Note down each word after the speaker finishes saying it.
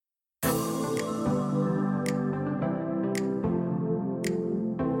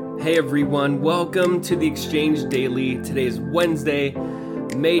Hey everyone, welcome to the Exchange Daily. Today is Wednesday,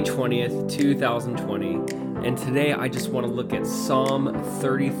 May 20th, 2020. And today I just want to look at Psalm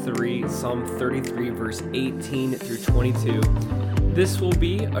 33 verse 18 through 22. This will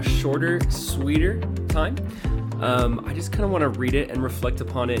be a shorter, sweeter time. I just kind of want to read it and reflect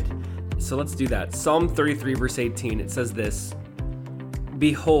upon it. So let's do that. Psalm 33 verse 18, it says this: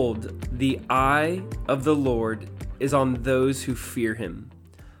 Behold, the eye of the Lord is on those who fear him,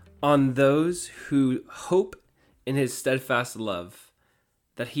 on those who hope in his steadfast love,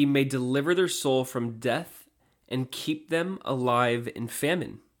 that he may deliver their soul from death and keep them alive in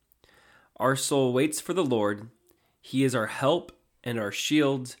famine. Our soul waits for the Lord. He is our help and our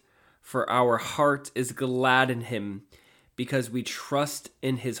shield, for our heart is glad in him, because we trust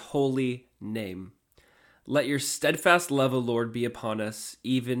in his holy name. Let your steadfast love, O Lord, be upon us,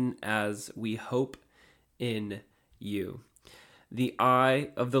 even as we hope in you. The eye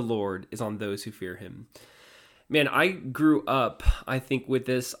of the Lord is on those who fear him. Man, I grew up, I think, with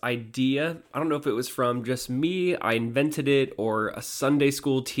this idea. I don't know if it was from just me, I invented it, or a Sunday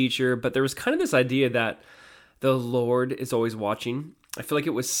school teacher, but there was kind of this idea that the Lord is always watching. I feel like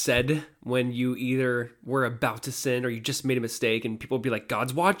it was said when you either were about to sin or you just made a mistake, and people would be like,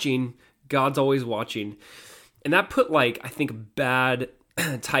 God's watching, God's always watching. And that put, I think, a bad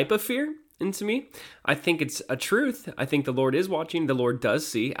type of fear into me. I think it's a truth. I think the Lord is watching. The Lord does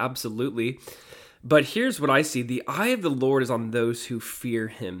see, absolutely. But here's what I see. The eye of the Lord is on those who fear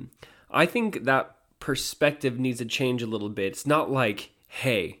him. I think that perspective needs to change a little bit. It's not like,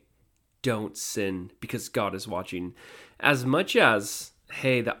 hey, don't sin because God is watching. As much as,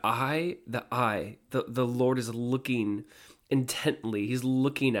 hey, the Lord is looking intently. He's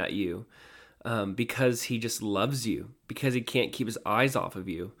looking at you because he just loves you, because he can't keep his eyes off of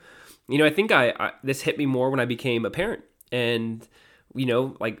you. You know, I think this hit me more when I became a parent. And, we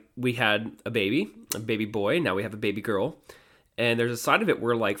had a baby boy, now we have a baby girl. And there's a side of it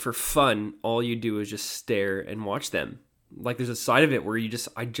where, for fun, all you do is just stare and watch them. There's a side of it where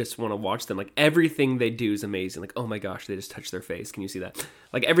I just want to watch them. Everything they do is amazing. Oh my gosh, they just touched their face. Can you see that?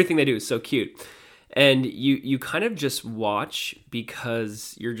 Everything they do is so cute. And you kind of just watch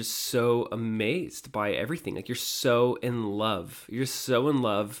because you're just so amazed by everything. You're so in love. You're so in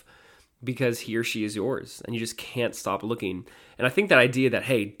love because he or she is yours, and you just can't stop looking. And I think that idea that,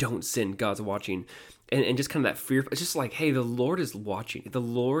 hey, don't sin, God's watching, and just kind of that fear, it's just hey, the Lord is watching. The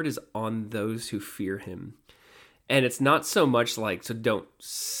Lord is on those who fear him. And it's not so much so don't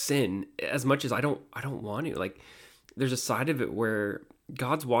sin, as much as I don't want to. There's a side of it where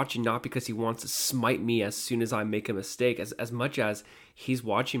God's watching not because he wants to smite me as soon as I make a mistake, as much as he's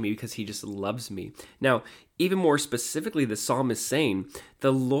watching me because he just loves me. Now, even more specifically, the psalm is saying,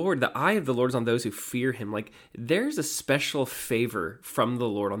 the eye of the Lord is on those who fear him. There's a special favor from the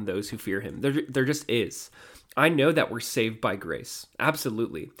Lord on those who fear him. There just is. I know that we're saved by grace.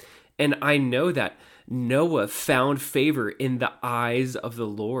 Absolutely. And I know that Noah found favor in the eyes of the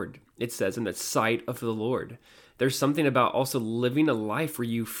Lord. It says in the sight of the Lord. There's something about also living a life where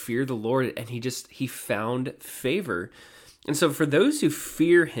you fear the Lord, and he found favor. And so for those who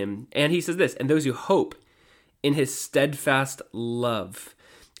fear him, and he says this, and those who hope in his steadfast love.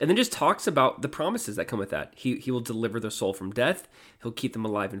 And then just talks about the promises that come with that. He will deliver their soul from death. He'll keep them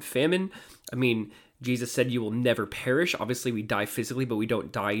alive in famine. I mean, Jesus said you will never perish. Obviously, we die physically, but we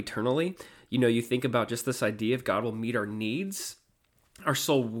don't die eternally. You think about just this idea of God will meet our needs. Our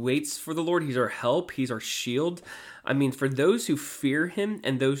soul waits for the Lord. He's our help. He's our shield. I mean, for those who fear him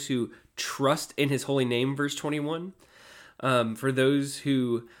and those who trust in his holy name, verse 21, for those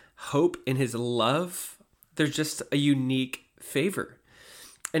who hope in his love, there's just a unique favor.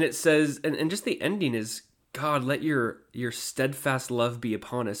 And it says, and just the ending is, God, let your steadfast love be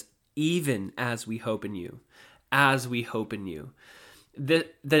upon us, even as we hope in you. As we hope in you. The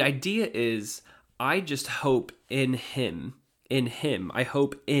idea is, I just hope in him. In him. I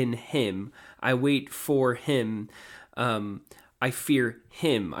hope in him. I wait for him. I fear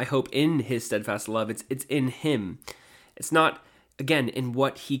him. I hope in his steadfast love. It's in him. It's not, again, in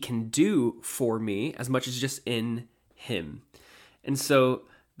what he can do for me as much as just in him. And so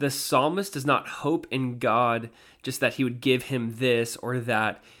the psalmist does not hope in God just that he would give him this or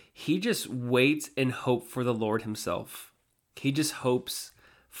that. He just waits and hope for the Lord himself. He just hopes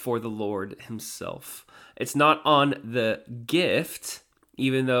for the Lord himself. It's not on the gift,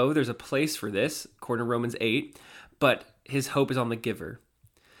 even though there's a place for this, according to Romans 8, but his hope is on the giver.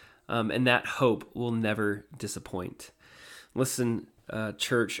 And that hope will never disappoint. Listen,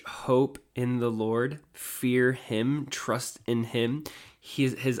 church, hope in the Lord, fear him, trust in him.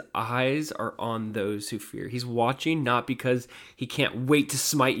 His eyes are on those who fear. He's watching not because he can't wait to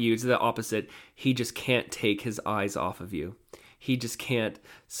smite you. It's the opposite. He just can't take his eyes off of you. He just can't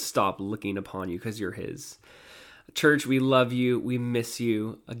stop looking upon you because you're his. Church, we love you. We miss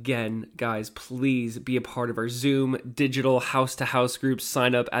you. Again, guys, please be a part of our Zoom digital house-to-house group.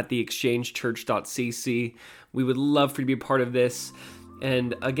 Sign up at theexchangechurch.cc. We would love for you to be a part of this.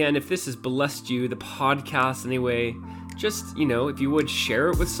 And again, if this has blessed you, the podcast anyway, just, if you would share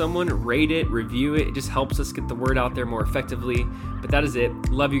it with someone, rate it, review it. It just helps us get the word out there more effectively. But that is it.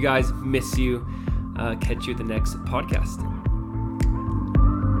 Love you guys. Miss you. Catch you at the next podcast.